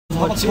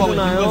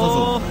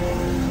버티나요?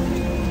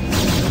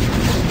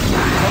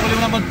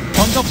 저글링을 한번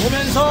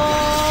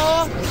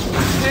던져보면서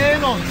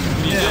캐논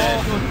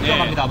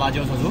뛰어갑니다.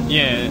 마지원 선수.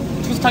 예,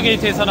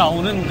 투스타게이트에서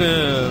나오는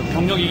그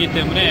병력이기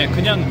때문에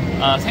그냥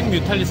생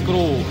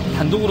뮤탈리스크로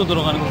단독으로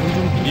들어가는 것은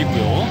좀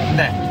무리고요.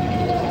 네.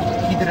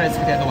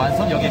 히드라리스크에 대한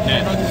완성. 여기에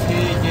캐논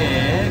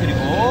 3개 그리고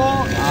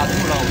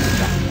좀 올라가고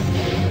있습니다.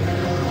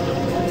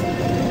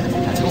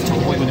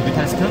 차곡차곡 보이고 있는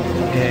뮤탈리스크.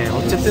 네,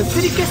 어쨌든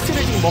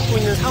 3가스를 지금 먹고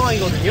있는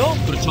상황이거든요.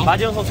 그렇죠.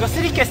 마지원 선수가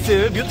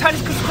 3가스,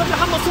 뮤탈리스크 스쿼드를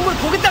한번 승부를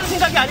보겠다는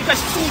생각이 아닐까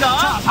싶습니다.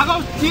 자,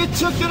 다가올 뒤에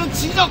치어뛰는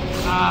진적.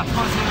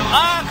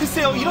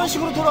 글쎄요. 이런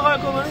식으로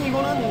돌아갈 거면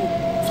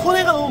이거는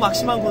손해가 너무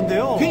막심한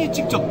건데요. 괜히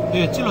직접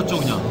찔렀죠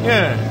그냥.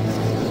 예.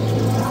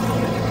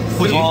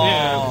 거기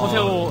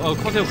커세오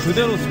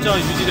그대로 숫자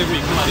유지되고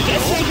있고 말이죠.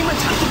 가스의 힘을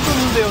잔뜩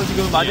줬는데요.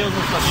 지금 마지원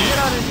선수가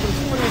미네랄을 지금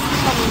충분히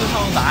수습하고 있는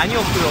상황도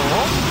아니었고요.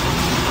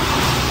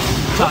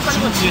 자,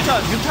 지금 진짜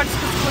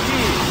뮤탈리스크 스쿼지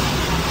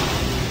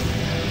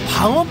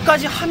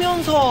방어까지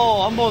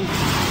하면서 한번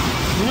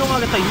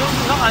운영하겠다 이런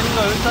생각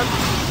아닌가요? 일단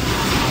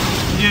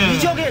이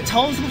지역의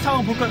자원 수급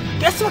상황 볼까요?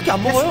 가스밖에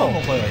안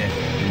먹어요. 예.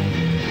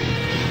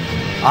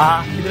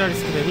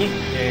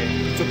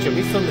 히드라리스크맨이 이쪽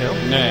지역에 있었네요.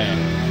 네.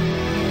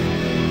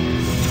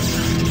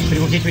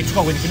 그리고 게이트웨이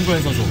추가하고 있는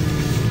김고현 선수.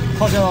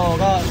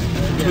 커저가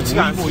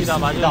좋지가 않습니다.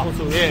 마지막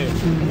선수.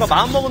 뭔가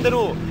마음먹은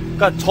대로,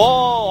 그러니까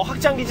저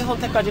확장기지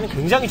선택까지는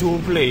굉장히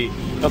좋은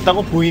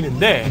플레이였다고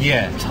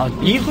보이는데, 자,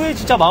 이후에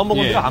진짜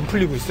마음먹은 대로 안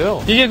풀리고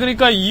있어요. 이게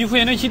그러니까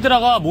이후에는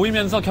히드라가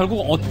모이면서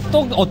결국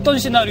어떤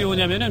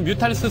시나리오냐면은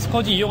뮤탈리스크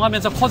스쿼지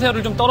이용하면서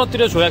커세어를 좀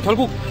떨어뜨려줘야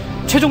결국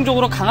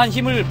최종적으로 강한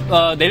힘을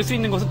낼 수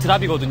있는 것은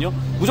드랍이거든요.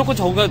 무조건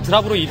저가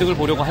드랍으로 이득을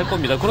보려고 할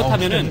겁니다.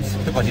 그렇다면은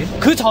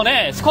그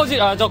전에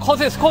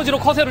스쿼지로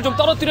커세어를 좀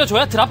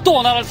떨어뜨려줘야 드랍도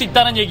원활할 수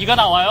있다는 얘기가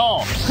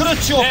나와요.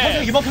 그렇죠.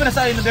 커세어 이번 편에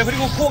쌓여 있는데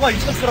그리고 코어가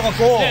일찍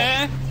들어갔고.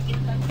 네.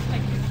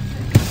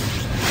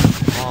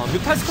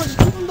 뮤탈 스쿼지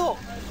조금 더.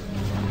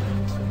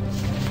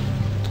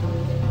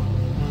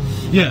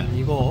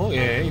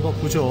 이거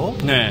보죠.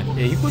 네.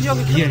 입구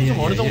지역의 캐논이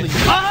좀 어느 정도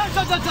있는데요.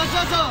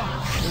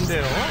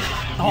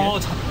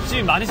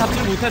 많이 잡지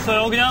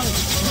못했어요. 그냥,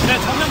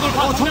 정면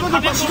돌파. 정면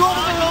돌파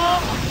시도하는데요.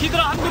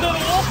 히드라 한 그대로.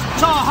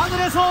 자,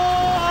 하늘에서,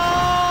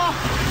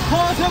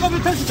 커세어가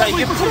뮤탈리스크. 자,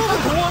 이게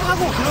프로브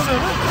동원하고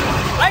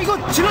그러면은,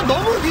 이거 지금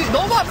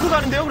너무 앞으로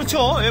가는데요.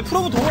 그렇죠.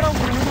 프로브 동원하고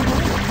그러는 것도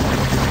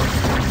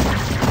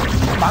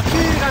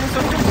막힐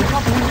가능성이 좀 높아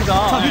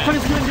보입니다. 자,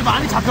 뮤탈리스크는 이제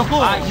많이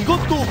잡혔고.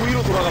 이것도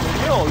V로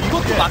돌아가면요.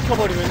 이것도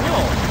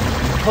막혀버리면요.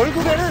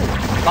 결국에는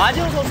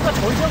마지원 선수가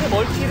전 지역의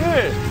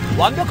멀티를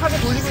완벽하게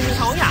돌리고 있는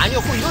상황이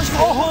아니었고, 이런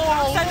식으로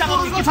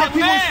학살당하고 있기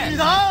때문에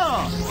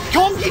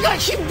경기가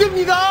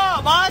힘듭니다.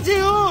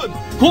 마지은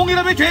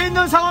공이람에 개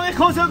있는 상황에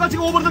커세어가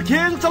지금 오버로드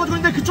계속 잡아주고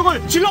있는데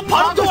그쪽을 질럿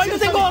바로 또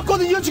완료된 것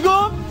같거든요. 지금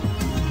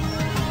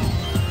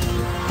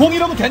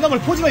공이람은 대나물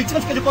포지가 일찍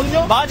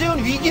시켜줬거든요.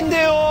 마지은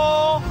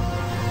위기인데요.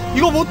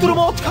 이거 못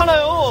들으면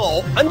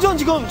어떡하나요? 완전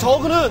지금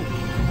저그는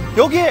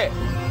여기에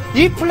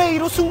이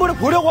플레이로 승부를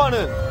보려고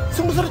하는,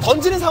 승부수를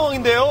던지는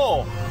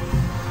상황인데요.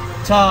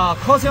 자,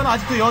 커세어는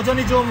아직도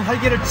여전히 좀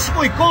활개를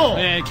치고 있고.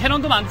 네,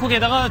 캐논도 많고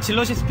게다가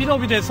질럿이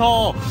스피드업이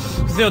돼서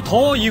글쎄요,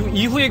 더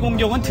이후의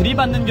공격은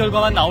들이받는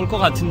결과만 나올 것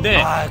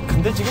같은데.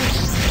 근데 지금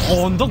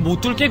언덕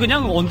못 뚫게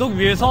그냥 언덕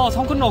위에서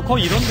성큰 넣고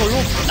이런 걸로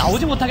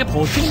나오지 못하게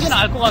버티는 게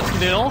나을 것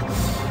같은데요.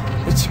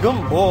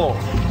 지금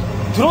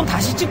드론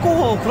다시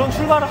찍고 그런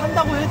출발을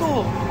한다고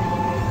해도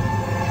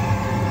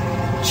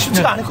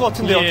쉽지가 않을 것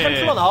같은데요.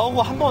 템플러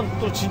나오고 한번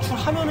또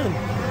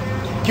진출하면은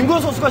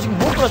김구현 선수가 지금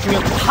무엇보다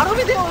중요한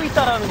발업이 되어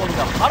있다라는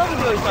겁니다. 발업이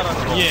되어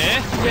있다라는 거.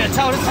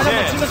 자, 그래서 다시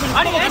한번 질럿을.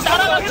 아니,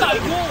 따라가지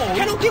말고.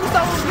 캐논 끼고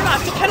싸우는 게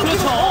낫죠. 캐논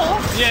끼고.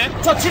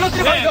 자,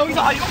 질럿들이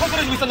여기서 이거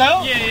컨트롤해주고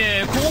있었나요?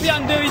 공업이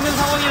안 되어 있는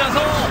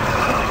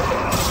상황이라서.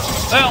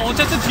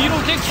 어쨌든 뒤로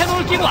이렇게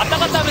캐논을 끼고 왔다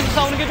갔다 하면서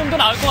싸우는 게 좀 더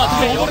나을 것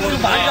같은데.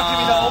 오버로드 많이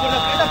잡힙니다.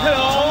 오버로드 꽤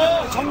잡혀요.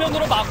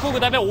 정면으로 막고, 그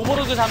다음에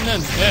오버로드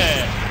잡는.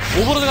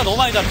 오버로드가 너무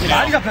많이 잡히네요.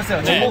 많이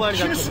잡혔어요.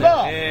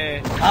 킬수가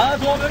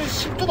도하면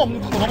 10도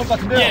넘을 것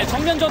같은데요.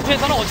 정면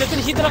전투에서는 어쨌든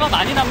히드라가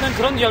많이 남는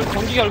그런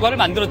경기 결과를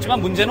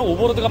만들었지만 문제는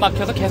오버로드가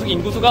막혀서 계속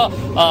인구수가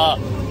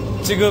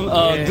지금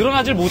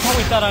늘어나질 못하고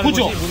있다는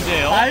것이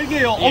문제예요.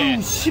 알게요.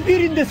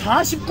 11인데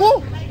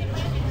 49?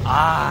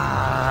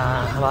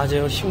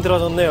 맞아요.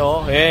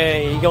 힘들어졌네요.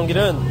 이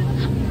경기는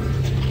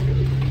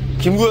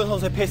김구현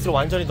선수의 페이스로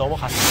완전히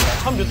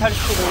넘어갔습니다. 첫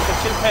뮤탈리스크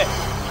공격 실패.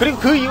 그리고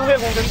그 이후에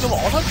공격이 좀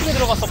어설프게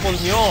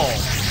들어갔었거든요.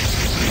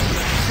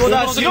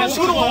 이런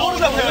식으로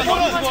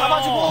오버로드만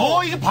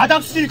잡아주고 이게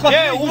바닥 수준일 것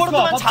같아요.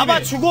 오버로드만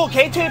잡아주고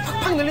게이트웨이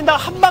팍팍 늘린다가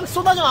한 방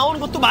쏟아져 나오는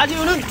것도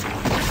마지우는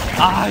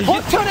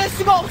버텨낼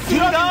수가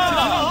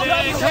없습니다.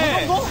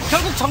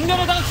 결국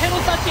정면에다가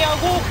캐논 쌓게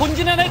하고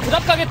본진 안에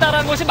드랍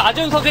가겠다라는 것이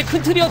마지은 선수의 큰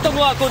틀이었던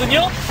것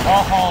같거든요.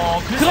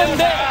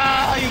 그런데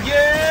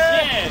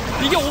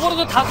이게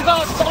오버로드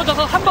다수가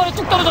떨어져서 한 번에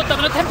뚝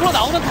떨어졌다면 템플러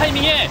나오는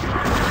타이밍에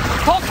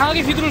더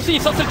강하게 휘두를 수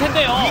있었을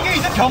텐데요. 이게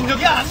이제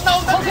병력이 안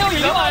나온다. 커세어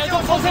이리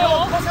와야죠.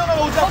 커세어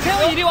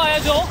이리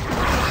와야죠.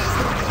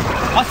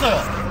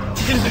 왔어요.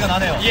 뒤지는 소리가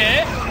나네요.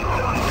 예.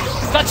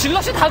 자,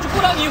 질럿이 다 죽고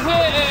난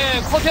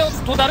이후에 커세어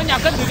도달은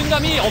약간 늦은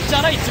감이 없지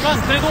않아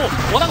있지만 그래도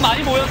워낙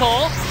많이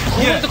모여서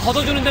오버로드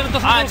걷어주는 데는 또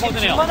상당히 지금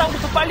거드네요.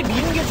 뒷마당부터 빨리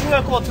미는 게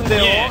중요할 것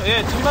같은데요.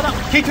 예. 뒷마당.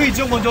 게이트웨이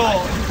지역 먼저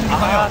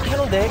공격하네요.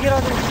 캐논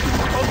 4개라도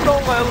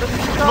껄끄러운가요? 그래도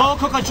진짜.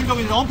 러커까지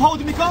출격입니다.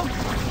 언파워드입니까?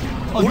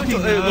 오른쪽,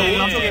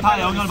 오른쪽에 다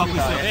영향을 받고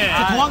있어요. 예.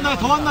 자, 더 왔나요?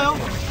 더 왔나요?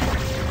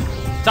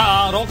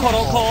 자, 러커가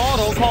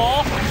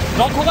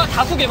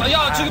다수개.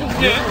 야, 지금,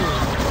 예.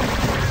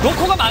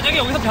 러커가 만약에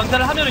여기서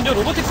병타를 하면은요,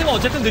 로보틱스가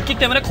어쨌든 늦기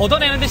때문에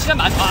걷어내는데 시간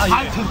많죠.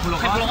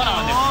 템플러가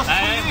나왔네요.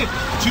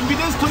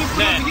 준비된 스토리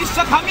뿌려지기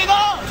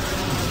시작합니다.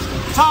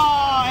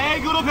 자,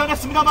 에그로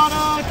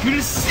변했습니다만은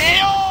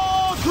글쎄요,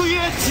 그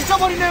위에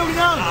찢어버리네요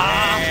그냥.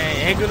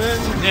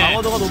 에그는 네.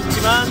 방어도가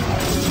높지만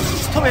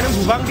스톰에는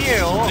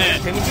무방비예요.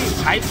 네.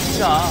 데미지 다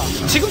있습니다.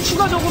 지금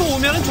추가적으로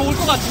오면은 좋을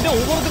것 같은데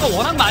오버로드가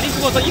워낙 많이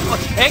죽어서 이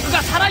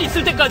에그가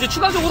살아있을 때까지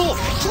추가적으로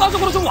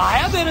좀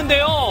와야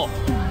되는데요.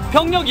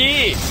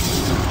 병력이.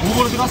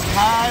 오버로드가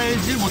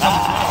살질 못하고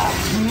있어요.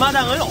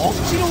 뒷마당을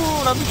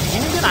억지로라도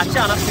미는 게 낫지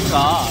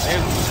않았을까.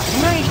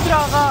 분명히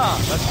히드라가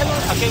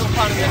캐논을 작게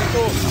급파하는 데는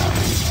또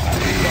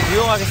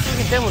유용하게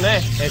쓰기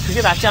때문에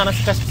그게 낫지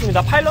않았을까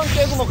싶습니다. 파일럿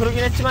깨고 뭐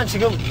그러긴 했지만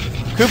지금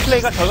그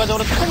플레이가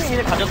결과적으로 큰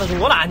의미를 가져다 준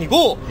건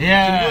아니고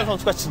김구현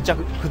선수가 진짜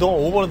그동안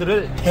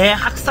오버로드를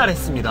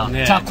대학살했습니다.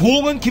 네. 자,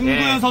 공은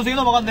김구현 선수에게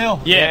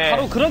넘어갔네요. 예,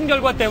 바로 그런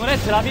결과 때문에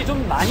드랍이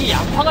좀 많이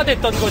약화가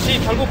됐던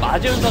것이 결국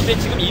마재훈 선수의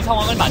지금 이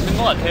상황을 만든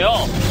것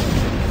같아요.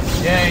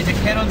 예, 이제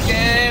캐논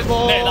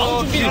깨고 네, 나온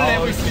준비를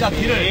내고 있습니다.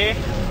 뒤를.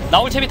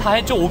 나올 채비 다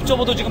했죠.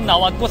 옵저버도 지금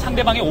나왔고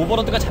상대방의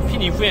오버로드가 잡힌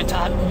이후에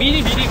자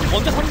미리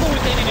먼저 성공을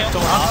때리네요.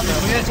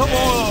 예,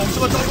 저뭐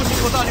옵저버 떨고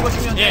싶은 것도 아니고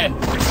지금 예.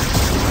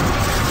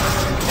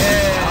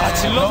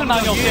 질럿을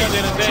많이 없애야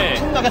되는데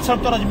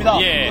풍나게처럼 떨어집니다.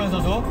 예. 김구현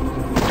선수.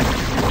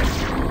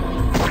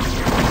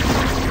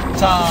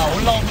 자,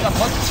 올라옵니다.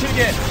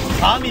 거칠게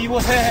감히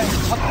이곳에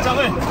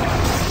확장을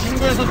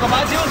김구현 선수가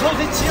마지원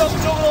선수의 지역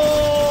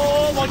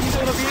쪽으로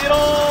멀티적으로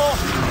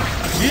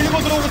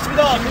밀고 들어오고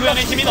있습니다.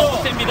 김구현의 힘이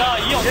너무 셉니다.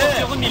 이 언덕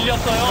지역은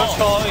밀렸어요.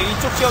 그렇죠.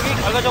 이쪽 지역이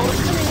결과적으로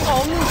큰 의미가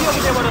없는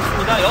지역이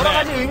되어버렸습니다. 여러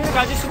가지 의미를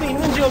가질 수도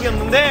있는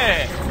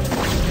지역이었는데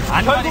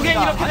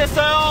결국엔 이렇게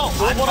됐어요.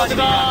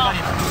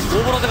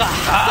 오버로드가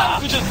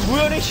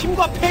무현의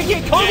힘과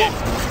패기에 결국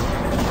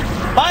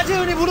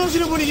마재훈이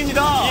무너지는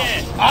분위기입니다.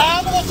 예.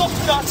 아무것도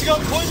없습니다. 지금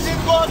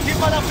본진과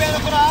뒷마당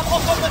빼놓고는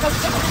아무것도 없는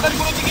선수 끝까지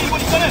무너지기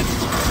이거는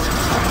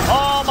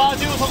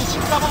마재훈 선수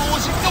 13분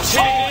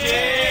 56초.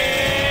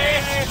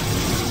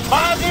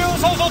 마재훈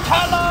선수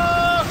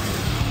탈락.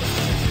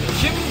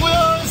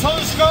 김구현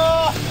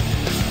선수가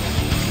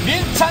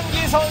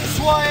민찬기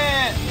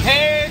선수와의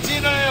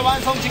대진을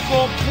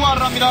완성짓고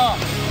부활을 합니다.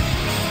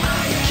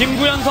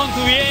 김구현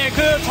선수의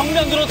그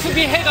정면으로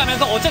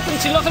수비해가면서 어쨌든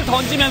질럿을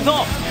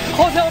던지면서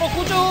커세어로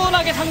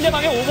꾸준하게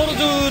상대방의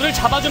오버로드를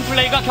잡아준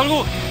플레이가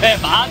결국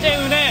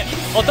마재훈의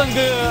어떤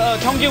그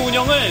경기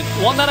운영을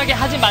원활하게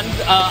하지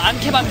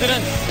않게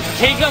만드는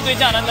계기가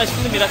되지 않았나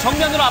싶습니다.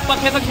 정면으로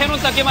압박해서 캐논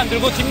쌓게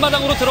만들고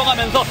뒷마당으로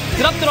들어가면서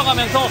드랍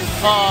들어가면서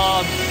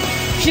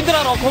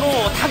히드라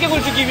러커로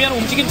타격을 주기 위한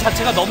움직임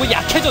자체가 너무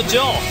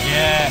약해졌죠.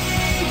 예.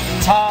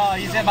 자,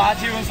 이제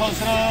마지훈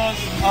선수는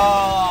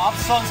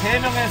앞선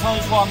 3명의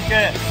선수와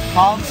함께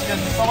다음 시즌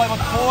서바이벌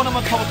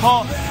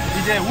토너먼트부터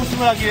이제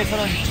우승을 하기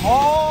위해서는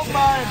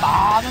정말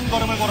많은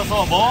걸음을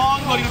걸어서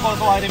먼 거리를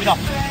걸어서 와야 됩니다.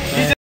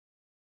 이제